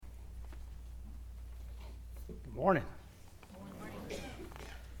Morning.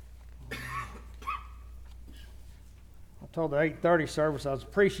 I told the 8:30 service I was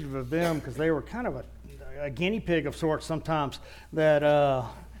appreciative of them because they were kind of a guinea pig of sorts sometimes, that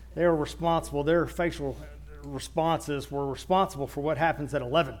they were responsible. Their facial responses were responsible for what happens at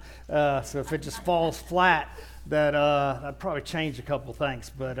 11. So if it just falls flat, that'd probably change a couple things.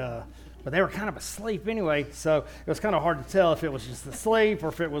 But they were kind of asleep anyway, so it was kind of hard to tell if it was just asleep or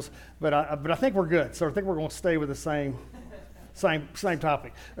if it was. But I think we're good. So I think we're going to stay with the same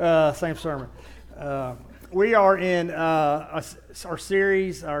topic, same sermon. We are in our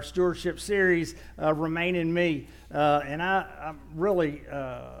series, our stewardship series, Remain in Me. And I'm really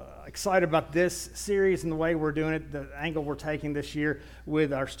excited about this series and the way we're doing it, the angle we're taking this year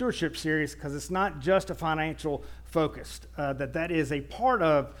with our stewardship series, because it's not just a financial focused, that is a part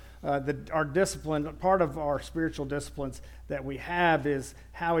of our discipline. Part of our spiritual disciplines that we have is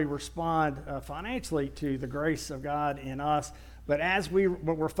how we respond financially to the grace of God in us. But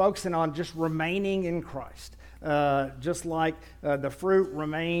we're focusing on just remaining in Christ, just like the fruit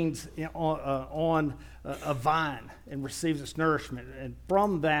remains on a vine and receives its nourishment, and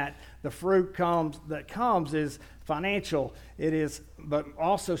from that the fruit comes is financial. It is, but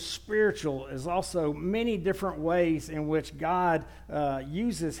also spiritual. Is also many different ways in which God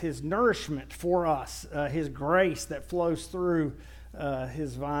uses His nourishment for us, His grace that flows through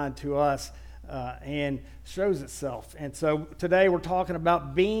His vine to us. And shows itself. And so today we're talking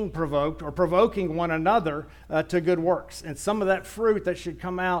about being provoked or provoking one another to good works, and some of that fruit that should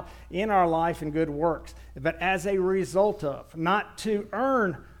come out in our life in good works, but as a result of, not to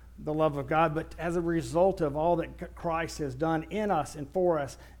earn the love of God, but as a result of all that Christ has done in us and for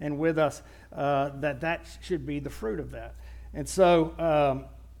us and with us, that should be the fruit of that. And so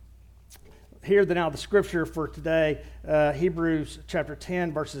hear now the scripture for today, Hebrews chapter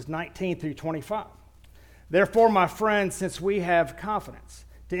 10, verses 19 through 25. Therefore, my friends, since we have confidence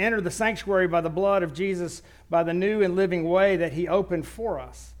to enter the sanctuary by the blood of Jesus, by the new and living way that He opened for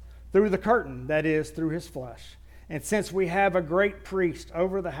us, through the curtain, that is, through His flesh, and since we have a great priest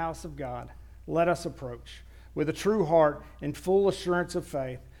over the house of God, let us approach with a true heart and full assurance of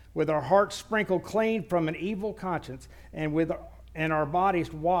faith, with our hearts sprinkled clean from an evil conscience, and our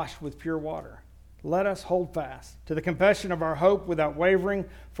bodies washed with pure water. Let us hold fast to the confession of our hope without wavering,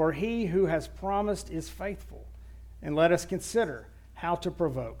 for He who has promised is faithful. And let us consider how to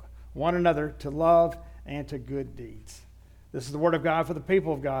provoke one another to love and to good deeds. This is the word of God for the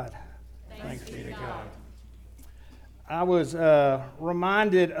people of God. Thanks be to God. I was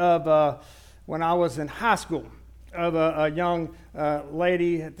reminded of when I was in high school, of a young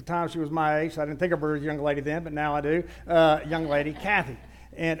lady. At the time she was my age, so I didn't think of her as a young lady then, but now I do. Young lady, Kathy.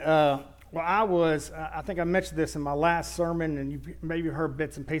 And I think I mentioned this in my last sermon, and you maybe heard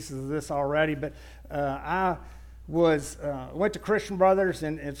bits and pieces of this already, but I went to Christian Brothers,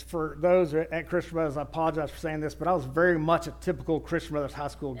 and it's for those at Christian Brothers, I apologize for saying this, but I was very much a typical Christian Brothers high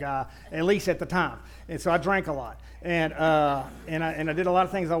school guy, at least at the time. And so I drank a lot, and I did a lot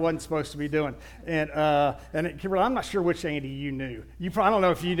of things I wasn't supposed to be doing. Kimberly, I'm not sure which Andy you knew. I don't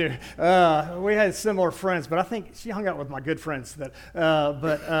know if you knew. We had similar friends, but I think she hung out with my good friends.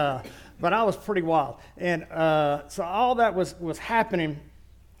 But I was pretty wild, and so all that was happening,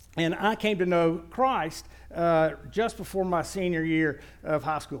 and I came to know Christ just before my senior year of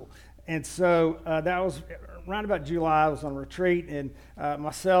high school. And so that was around about July. I was on retreat, and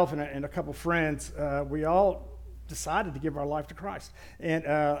myself and a couple friends, we all decided to give our life to Christ. And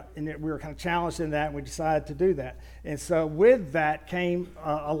we were kind of challenged in that, and we decided to do that. And so with that came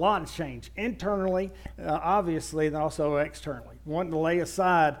a lot of change, internally, obviously, and also externally. Wanting to lay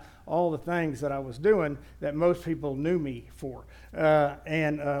aside all the things that I was doing that most people knew me for,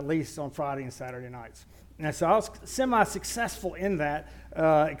 and at least on Friday and Saturday nights. And so I was semi-successful in that,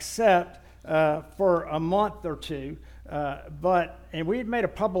 except for a month or two. And we had made a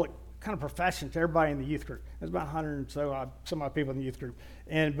public kind of profession to everybody in the youth group. There's about 100 and so some odd people in the youth group.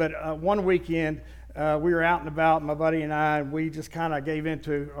 But one weekend, we were out and about, my buddy and I, and we just kind of gave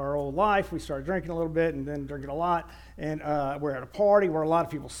into our old life. We started drinking a little bit and then drinking a lot. And we're at a party where a lot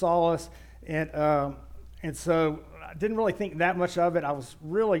of people saw us. And so I didn't really think that much of it. I was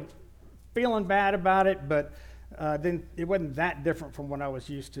really feeling bad about it, but it wasn't that different from what I was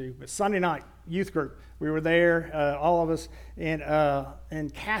used to. But Sunday night, youth group, we were there, all of us,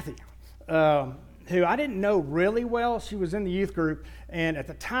 and Kathy, who I didn't know really well. She was in the youth group, and at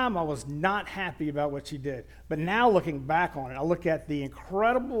the time I was not happy about what she did. But now looking back on it, I look at the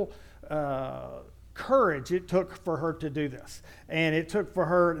incredible courage it took for her to do this. And it took for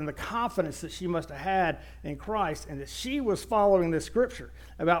her, and the confidence that she must have had in Christ, and that she was following this scripture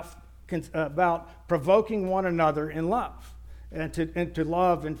about about provoking one another in love, and to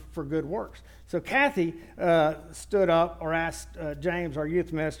love and for good works. So Kathy stood up or asked James, our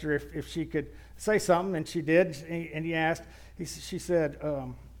youth minister, if she could say something, and she did. And he asked. She said,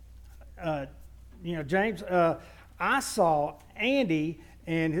 James, I saw Andy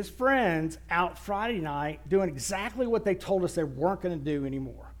and his friends out Friday night doing exactly what they told us they weren't going to do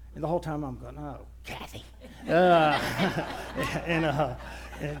anymore. And the whole time I'm going, oh, Kathy. And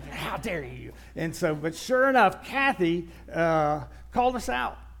how dare you? And so, but sure enough, Kathy called us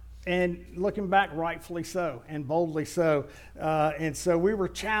out. And looking back, rightfully so, and boldly so. And so we were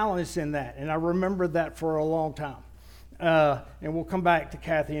challenged in that. And I remembered that for a long time. And we'll come back to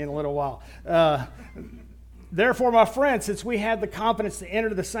Kathy in a little while. Therefore, my friends, since we have the confidence to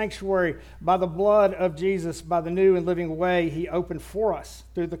enter the sanctuary by the blood of Jesus, by the new and living way he opened for us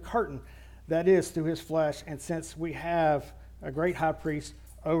through the curtain, that is, through his flesh, and since we have a great high priest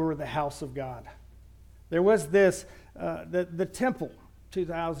over the house of God. There was this, the temple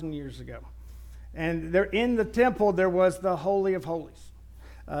 2,000 years ago. And there in the temple, there was the Holy of Holies,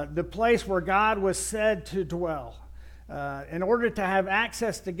 the place where God was said to dwell. In order to have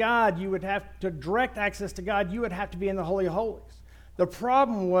access to God, you would have to direct access to God, you would have to be in the Holy of Holies. The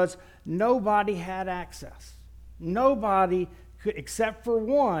problem was nobody had access. Nobody could, except for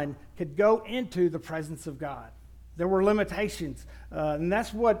one, could go into the presence of God. There were limitations, and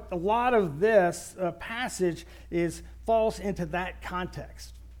that's what a lot of this passage falls into that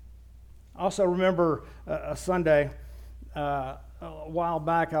context. I also remember a Sunday a while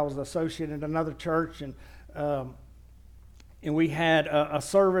back. I was associated in another church, and we had a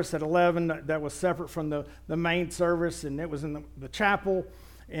service at 11 that was separate from the main service, and it was in the chapel.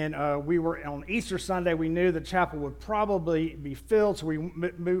 And we were on Easter Sunday. We knew the chapel would probably be filled, so we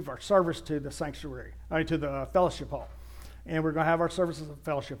moved our service to the sanctuary, to the fellowship hall. And we're going to have our services at the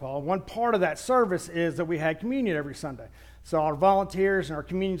fellowship hall. One part of that service is that we had communion every Sunday. So our volunteers and our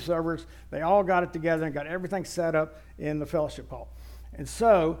communion servers, they all got it together and got everything set up in the fellowship hall. And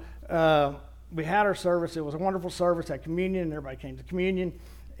so we had our service. It was a wonderful service, had communion, and everybody came to communion.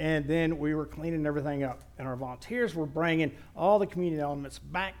 And then we were cleaning everything up. And our volunteers were bringing all the communion elements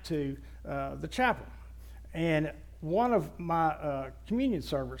back to the chapel. And one of my communion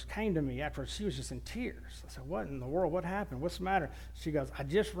servers came to me after. She was just in tears. I said, what in the world? What happened? What's the matter? She goes, I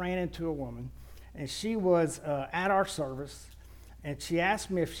just ran into a woman, and she was at our service, and she asked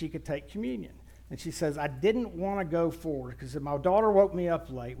me if she could take communion. And she says, I didn't want to go forward because my daughter woke me up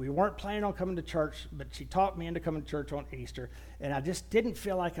late. We weren't planning on coming to church, but she talked me into coming to church on Easter. And I just didn't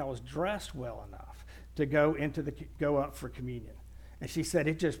feel like I was dressed well enough to go up for communion. And she said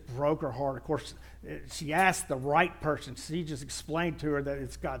it just broke her heart. Of course, she asked the right person. She just explained to her that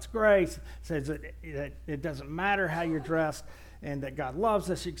it's God's grace, says that it doesn't matter how you're dressed, and that God loves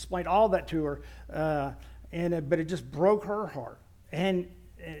us. She explained all that to her, but it just broke her heart. And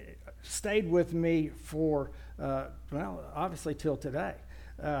stayed with me for, obviously till today,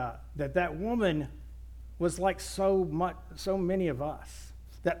 that woman was like so many of us,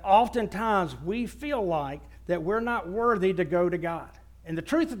 that oftentimes we feel like that we're not worthy to go to God. And the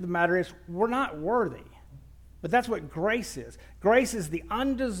truth of the matter is we're not worthy. But that's what grace is. Grace is the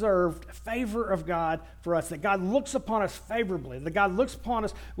undeserved favor of God for us, that God looks upon us favorably, that God looks upon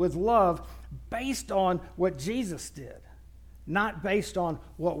us with love based on what Jesus did, not based on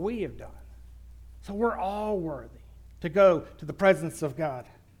what we have done. So we're all worthy to go to the presence of God.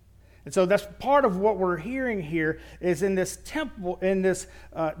 And so that's part of what we're hearing here is in this temple, in this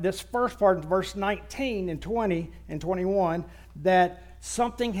first part, verse 19 and 20 and 21, that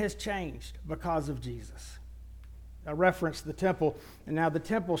something has changed because of Jesus. I referenced the temple, and now the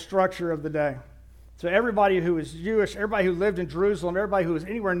temple structure of the day. So everybody who was Jewish, everybody who lived in Jerusalem, everybody who was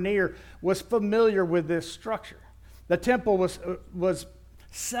anywhere near was familiar with this structure. The temple was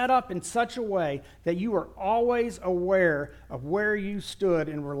set up in such a way that you were always aware of where you stood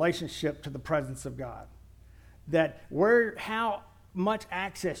in relationship to the presence of God. That how much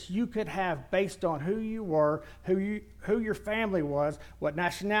access you could have based on who you were, who your family was, what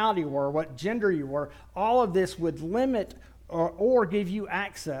nationality you were, what gender you were. All of this would limit or give you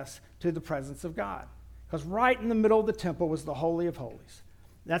access to the presence of God. Because right in the middle of the temple was the Holy of Holies.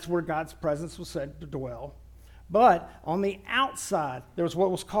 That's where God's presence was said to dwell. But on the outside, there was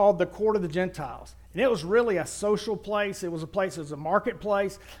what was called the court of the Gentiles. And it was really a social place. It was a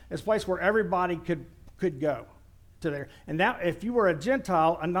marketplace. It's a place where everybody could go to there. And now, if you were a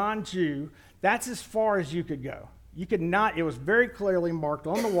Gentile, a non-Jew, that's as far as you could go. You could not, it was very clearly marked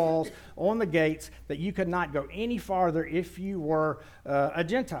on the walls, on the gates, that you could not go any farther if you were a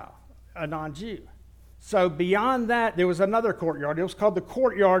Gentile, a non-Jew. So beyond that, there was another courtyard. It was called the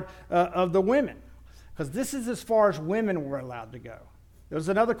courtyard of the women, because this is as far as women were allowed to go. There was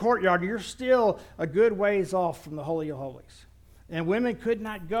another courtyard. You're still a good ways off from the Holy of Holies. And women could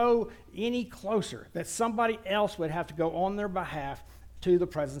not go any closer, that somebody else would have to go on their behalf to the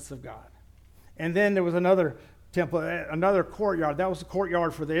presence of God. And then there was another temple, another courtyard. That was the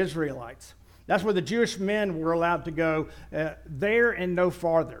courtyard for the Israelites. That's where the Jewish men were allowed to go there and no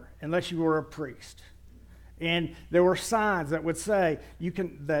farther, unless you were a priest. And there were signs that would say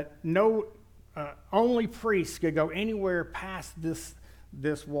only priests could go anywhere past this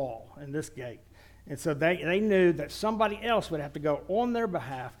wall and this gate. And so they knew that somebody else would have to go on their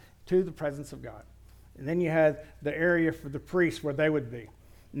behalf to the presence of God. And then you had the area for the priests where they would be.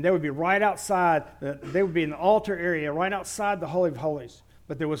 And they would be right outside, they would be in the altar area right outside the Holy of Holies.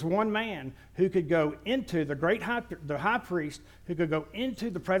 But there was one man who could go into, the high priest, who could go into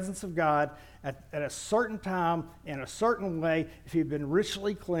the presence of God at a certain time in a certain way if he had been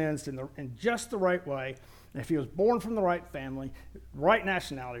ritually cleansed in just the right way. And if he was born from the right family, right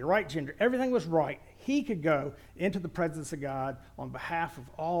nationality, right gender, everything was right, he could go into the presence of God on behalf of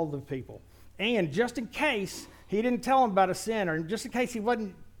all the people. And just in case he didn't tell them about a sin, or just in case he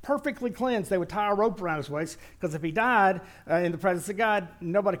wasn't perfectly cleansed, they would tie a rope around his waist, because if he died in the presence of God,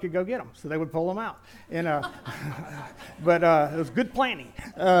 nobody could go get him, so they would pull him out. And but it was good planning.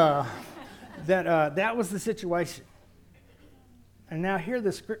 That was the situation. And now hear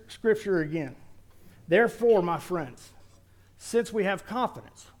the scripture again. Therefore, my friends, since we have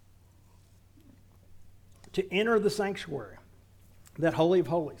confidence to enter the sanctuary, that Holy of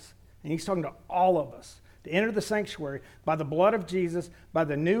Holies, and he's talking to all of us, to enter the sanctuary by the blood of Jesus, by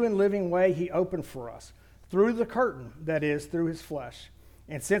the new and living way he opened for us, through the curtain, that is, through his flesh.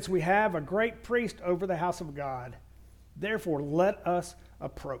 And since we have a great priest over the house of God, therefore let us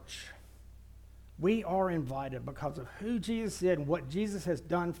approach. We are invited because of who Jesus is and what Jesus has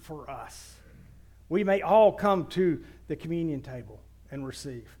done for us. We may all come to the communion table and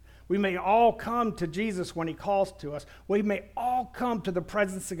receive. We may all come to Jesus when he calls to us. We may all come to the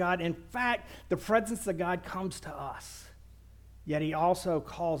presence of God. In fact, the presence of God comes to us. Yet he also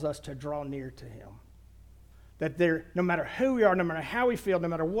calls us to draw near to him. That no matter who we are, no matter how we feel, no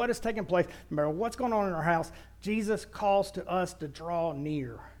matter what is taking place, no matter what's going on in our house, Jesus calls to us to draw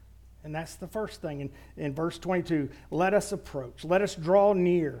near. And that's the first thing in verse 22. Let us approach. Let us draw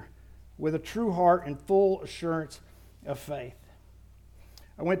near with a true heart and full assurance of faith.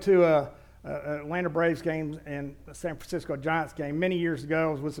 I went to a Atlanta Braves game and a San Francisco Giants game many years ago.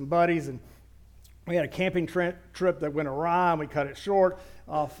 I was with some buddies, and we had a camping trip that went awry, and we cut it short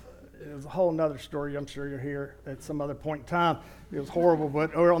off. It was a whole nother story. I'm sure you'll hear at some other point in time. It was horrible,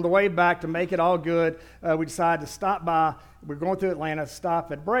 but on the way back to make it all good, we decided to stop by. We're going through Atlanta,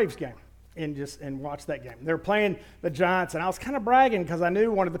 stop at a Braves game and watch that game. They were playing the Giants, and I was kind of bragging because I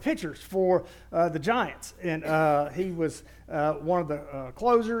knew one of the pitchers for the Giants, and he was one of the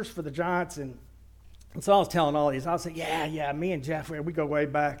closers for the Giants, and so I was telling all these. I was saying, yeah, me and Jeff, we go way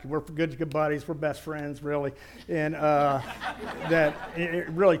back. We're good buddies. We're best friends, really, and that it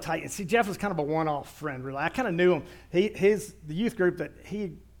really tight. And see, Jeff was kind of a one-off friend, really. I kind of knew him. The youth group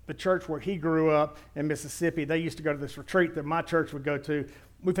the church where he grew up in Mississippi, they used to go to this retreat that my church would go to.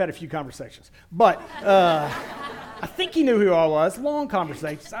 We've had a few conversations, but I think he knew who I was. Long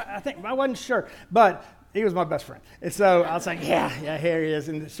conversations. I wasn't sure, but he was my best friend. And so I was like, yeah, here he is.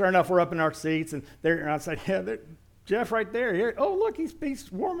 And sure enough, we're up in our seats, and I was like, yeah, Jeff right there. Here. Oh, look,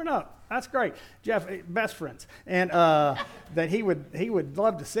 he's warming up. That's great. Jeff, best friends. And that he would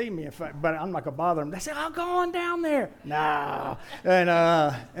love to see me, but I'm not going to bother him. They said, I'll go on down there. No.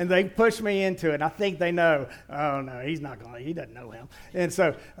 And they pushed me into it. And I think they know, oh, no, he doesn't know him. And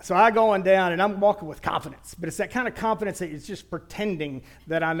so I go on down, and I'm walking with confidence. But it's that kind of confidence that it's just pretending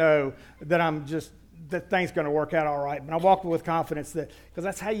that I know that things going to work out all right. But I walk with confidence because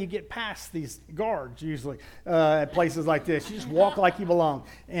that's how you get past these guards usually at places like this. You just walk like you belong.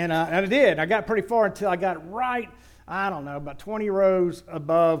 And I did. I got pretty far until I got right, I don't know, about 20 rows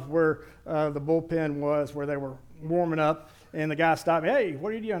above where the bullpen was, where they were warming up. And the guy stopped me. Hey,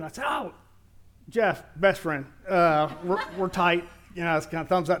 what are you doing? I said, oh, Jeff, best friend. We're tight. You know, it's kind of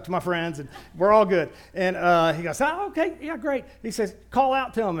thumbs up to my friends, and we're all good. And he goes, oh, okay, yeah, great. He says, call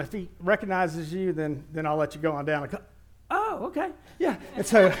out to him. If he recognizes you, then I'll let you go on down. I go, oh, okay, yeah. And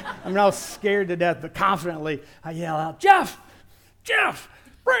so, I was scared to death, but confidently, I yell out, Jeff,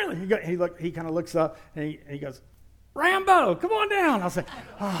 Brandley. He kind of looks up, and he goes, Rambo, come on down. I was like,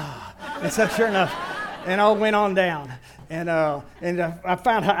 ah. And so sure enough, and I went on down. I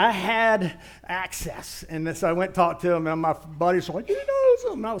found out I had access. And so I went and talked to him, and my buddies were like, you know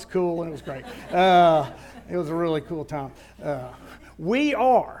something. That was cool, and it was great. It was a really cool time. We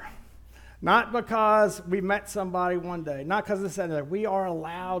are, not because we met somebody one day, not because of this and that, we are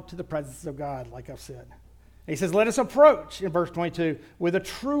allowed to the presence of God, like I've said. He says, let us approach, in verse 22, with a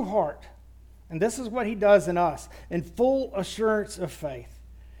true heart. And this is what he does in us, in full assurance of faith.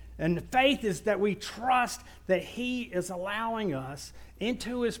 And faith is that we trust that he is allowing us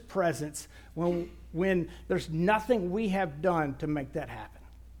into his presence when there's nothing we have done to make that happen.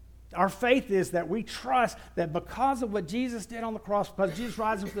 Our faith is that we trust that because of what Jesus did on the cross, because Jesus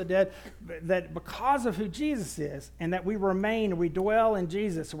rising from the dead, that because of who Jesus is, and that we remain and we dwell in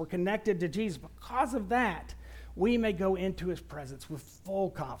Jesus, and we're connected to Jesus, because of that, we may go into his presence with full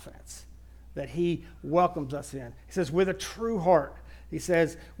confidence that he welcomes us in. He says, with a true heart. He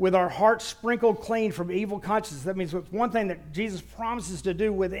says, with our hearts sprinkled clean from evil consciences. That means one thing that Jesus promises to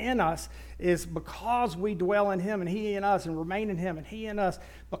do within us is because we dwell in him and he in us and remain in him and he in us,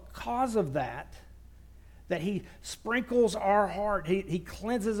 because of that he sprinkles our heart. He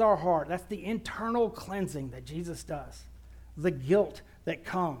cleanses our heart. That's the internal cleansing that Jesus does. The guilt that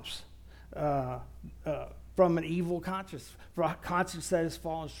comes from an evil conscience, from a conscience that has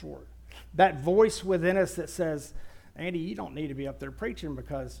fallen short. That voice within us that says, Andy, you don't need to be up there preaching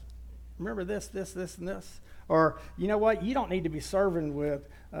because remember this, and this. Or, you know what, you don't need to be serving with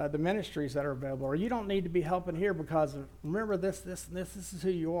the ministries that are available. Or you don't need to be helping here because of, remember this, and this. This is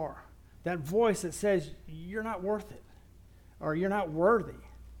who you are. That voice that says you're not worth it or you're not worthy.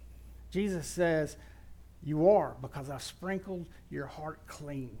 Jesus says, you are, because I've sprinkled your heart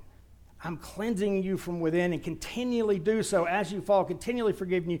clean. I'm cleansing you from within and continually do so as you fall, continually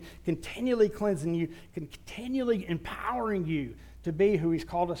forgiving you, continually cleansing you, continually empowering you to be who he's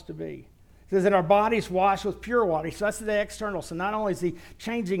called us to be. It says that our bodies washed with pure water. So that's the external. So not only is he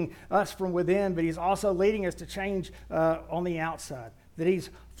changing us from within, but he's also leading us to change on the outside. That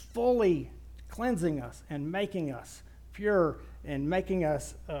he's fully cleansing us and making us pure and making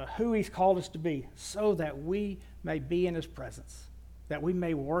us who he's called us to be so that we may be in his presence, that we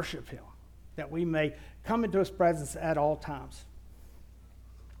may worship him, that we may come into his presence at all times.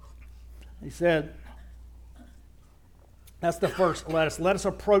 He said, that's the first, let us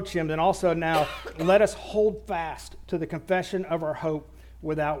approach him. Then also now, let us hold fast to the confession of our hope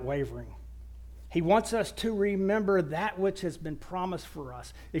without wavering. He wants us to remember that which has been promised for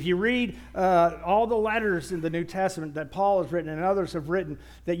us. If you read all the letters in the New Testament that Paul has written and others have written,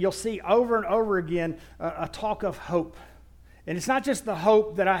 that you'll see over and over again a talk of hope. And it's not just the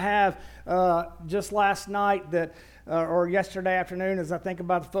hope that I have just last night that, or yesterday afternoon as I think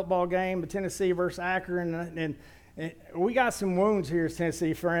about the football game, the Tennessee versus Akron. And we got some wounds here as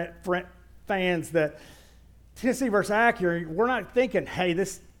Tennessee fans that Tennessee versus Akron, we're not thinking, hey,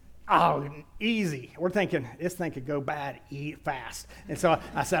 easy. We're thinking this thing could go bad fast. And so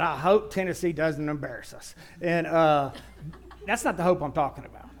I said, I hope Tennessee doesn't embarrass us. And that's not the hope I'm talking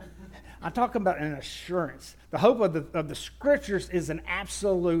about. I'm talking about an assurance. The hope of the Scriptures is an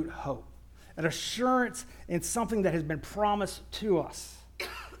absolute hope, an assurance in something that has been promised to us,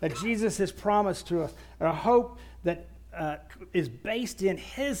 that Jesus has promised to us, a hope that is based in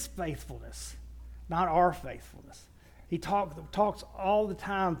his faithfulness, not our faithfulness. He talks all the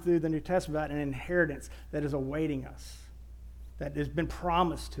time through the New Testament about an inheritance that is awaiting us, that has been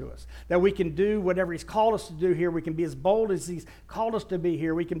promised to us, that we can do whatever he's called us to do here. We can be as bold as he's called us to be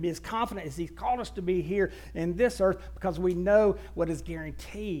here. We can be as confident as he's called us to be here in this earth because we know what is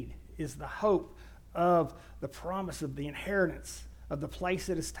guaranteed is the hope of the promise of the inheritance of the place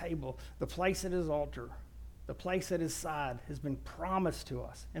at his table, the place at his altar, the place at his side has been promised to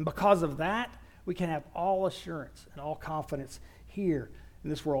us. And because of that, we can have all assurance and all confidence here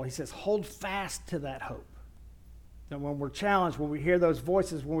in this world. He says, hold fast to that hope. And when we're challenged, when we hear those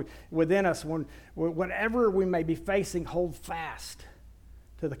voices within us, whatever we may be facing, hold fast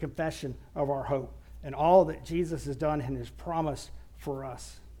to the confession of our hope and all that Jesus has done and his promise for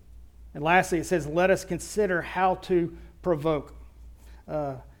us. And lastly, it says, let us consider how to provoke.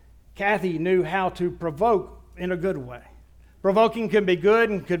 Kathy knew how to provoke in a good way. Provoking can be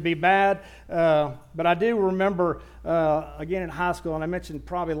good and could be bad, but I do remember, again in high school, and I mentioned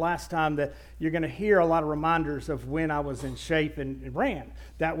probably last time that you're going to hear a lot of reminders of when I was in shape and ran.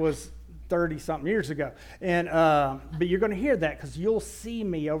 That was 30-something years ago. But you're going to hear that because you'll see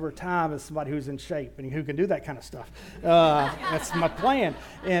me over time as somebody who's in shape and who can do that kind of stuff. That's my plan.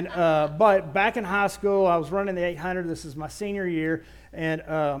 But back in high school, I was running the 800. This is my senior year, and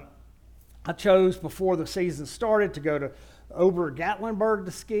I chose before the season started to go to Ober-Gatlinburg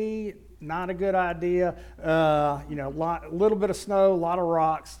to ski. not a good idea. A little bit of snow, a lot of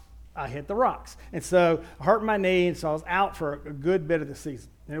rocks. I hit the rocks. And so I hurt my knee, and so I was out for a good bit of the season.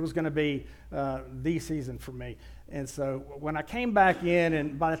 And it was going to be the season for me. And so when I came back in,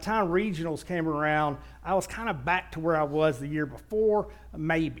 and by the time regionals came around, I was kind of back to where I was the year before,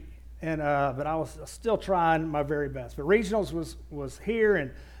 maybe. But I was still trying my very best. But regionals was here,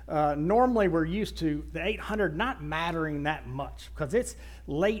 and normally we're used to the 800 not mattering that much because it's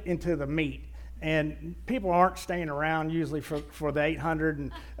late into the meet. And people aren't staying around usually for the 800,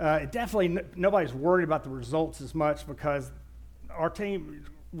 and definitely nobody's worried about the results as much because our team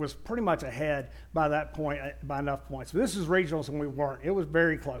was pretty much ahead by that point, by enough points. But this is regionals, and we weren't. It was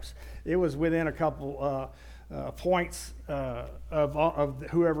very close. It was within a couple points of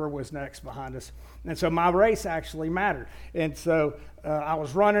whoever was next behind us. And so my race actually mattered. And so I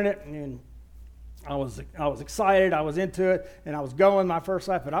was running it, and I was excited, I was into it, and I was going my first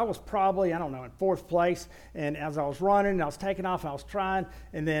lap, but I was probably, in fourth place. And as I was running, I was taking off, I was trying,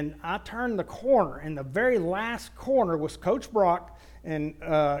 and then I turned the corner, and the very last corner was Coach Brock and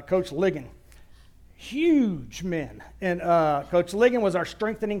Coach Ligon. Huge men. And Coach Ligon was our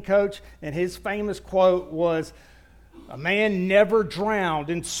strengthening coach, and his famous quote was, "A man never drowned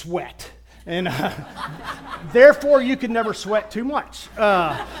in sweat." And therefore, you can never sweat too much,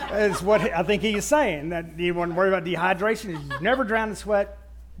 is what I think he is saying. That you wouldn't worry about dehydration. You never drown in sweat.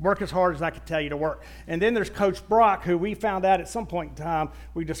 Work as hard as I could tell you to work. And then there's Coach Brock, who we found out at some point in time,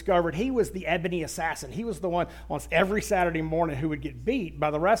 we discovered he was the ebony assassin. He was the one on every Saturday morning who would get beat by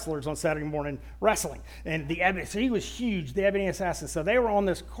the wrestlers on Saturday morning wrestling. And so he was huge, the ebony assassin. So they were on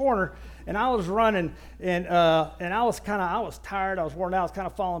this corner, and I was running, and I was tired, I was worn out, I was kind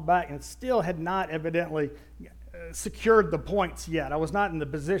of falling back, and still had not evidently secured the points yet. I was not in the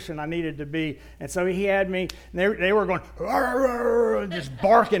position I needed to be, and so he had me. And they were going just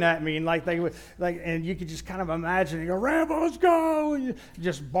barking at me, and and you could just kind of imagine, you go, "Rambo, let's go!" And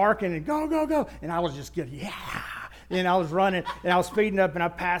just barking and go, and I was just getting And I was running, and I was speeding up, and I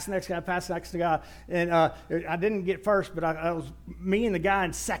passed the next guy, and I didn't get first, but I was me and the guy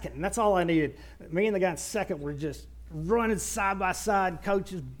in second, and that's all I needed. Me and the guy in second were just running side by side,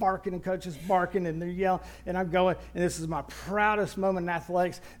 coaches barking, and they're yelling, and I'm going, and this is my proudest moment in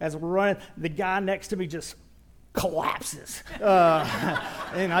athletics. As we're running, the guy next to me just collapses,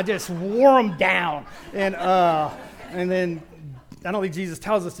 and I just wore him down, and then I don't think Jesus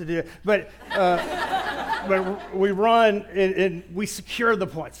tells us to do it, but we run and we secure the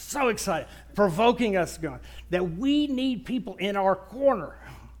points. So excited, provoking us, going that we need people in our corner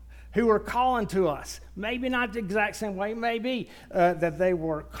who are calling to us. Maybe not the exact same way, maybe that they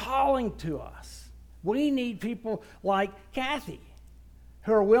were calling to us. We need people like Kathy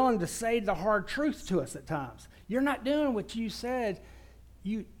who are willing to say the hard truth to us at times. You're not doing what you said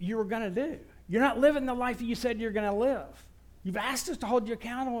you were going to do. You're not living the life that you said you're going to live. You've asked us to hold you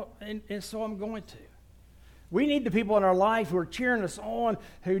accountable, and so I'm going to. We need the people in our life who are cheering us on,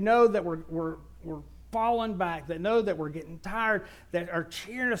 who know that we're falling back, that know that we're getting tired, that are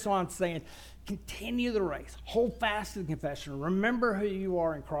cheering us on, saying, continue the race, hold fast to the confession, remember who you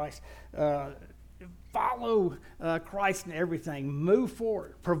are in Christ, follow Christ in everything, move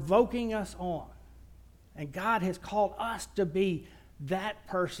forward, provoking us on. And God has called us to be that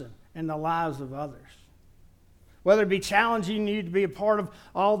person in the lives of others. Whether it be challenging you to be a part of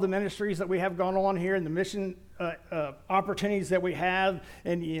all the ministries that we have going on here and the mission opportunities that we have.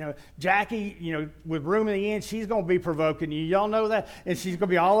 And, Jackie, with Room in the Inn, she's going to be provoking you. Y'all know that. And she's going to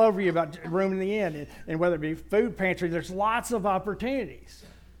be all over you about Room in the Inn. And whether it be food pantry, there's lots of opportunities.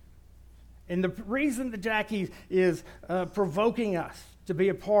 And the reason that Jackie is provoking us to be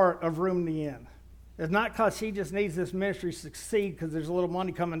a part of Room in the Inn is not because she just needs this ministry to succeed because there's a little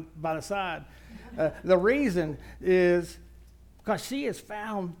money coming by the side. The reason is because she has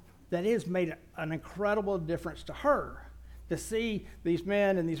found that it has made an incredible difference to her to see these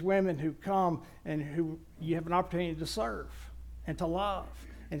men and these women who come and who you have an opportunity to serve and to love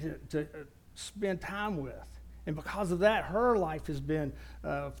and to spend time with. And because of that, her life has been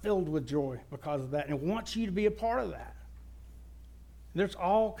filled with joy because of that, and wants you to be a part of that. There's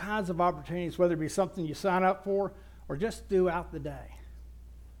all kinds of opportunities, whether it be something you sign up for or just throughout the day.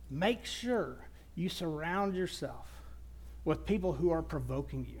 Make sure you surround yourself with people who are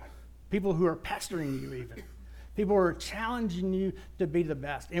provoking you, people who are pestering you even, people who are challenging you to be the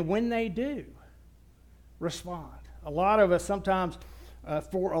best. And when they do, respond. A lot of us sometimes,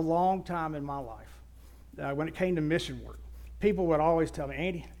 for a long time in my life, when it came to mission work, people would always tell me,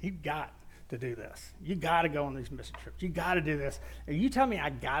 Andy, you've got to do this. You got to go on these mission trips. You got to do this. If you tell me I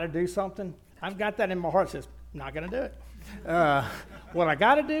got to do something, I've got that in my heart that says, not going to do it. What I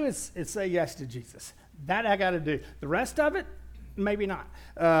got to do is say yes to Jesus. That I got to do. The rest of it, maybe not.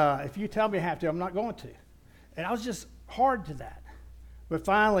 If you tell me I have to, I'm not going to. And I was just hard to that. But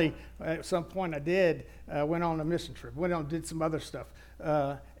finally, at some point I did, went on a mission trip, did some other stuff.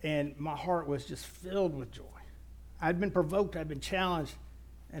 And my heart was just filled with joy. I'd been provoked, I'd been challenged.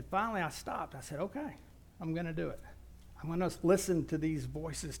 And finally I stopped. I said, okay, I'm going to do it. I'm going to listen to these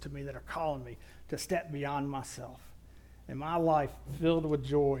voices to me that are calling me to step beyond myself. And my life filled with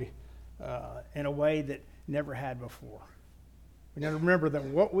joy in a way that never had before. We got to remember that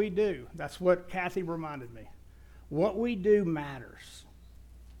what we do, that's what Kathy reminded me. What we do matters.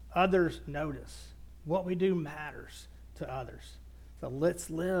 Others notice. What we do matters to others. So let's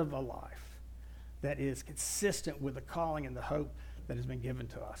live a life that is consistent with the calling and the hope that has been given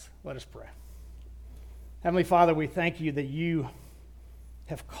to us. Let us pray. Heavenly Father, we thank you that you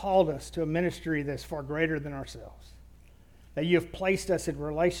have called us to a ministry that's far greater than ourselves. That you have placed us in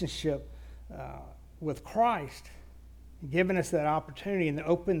relationship with Christ, and given us that opportunity and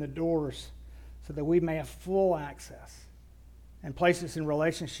opened the doors so that we may have full access and place us in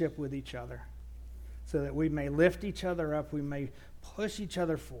relationship with each other so that we may lift each other up, we may push each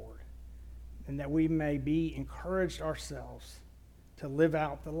other forward, and that we may be encouraged ourselves to live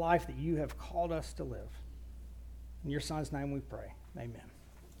out the life that you have called us to live. In your Son's name we pray. Amen.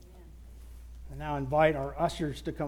 And now invite our ushers to come.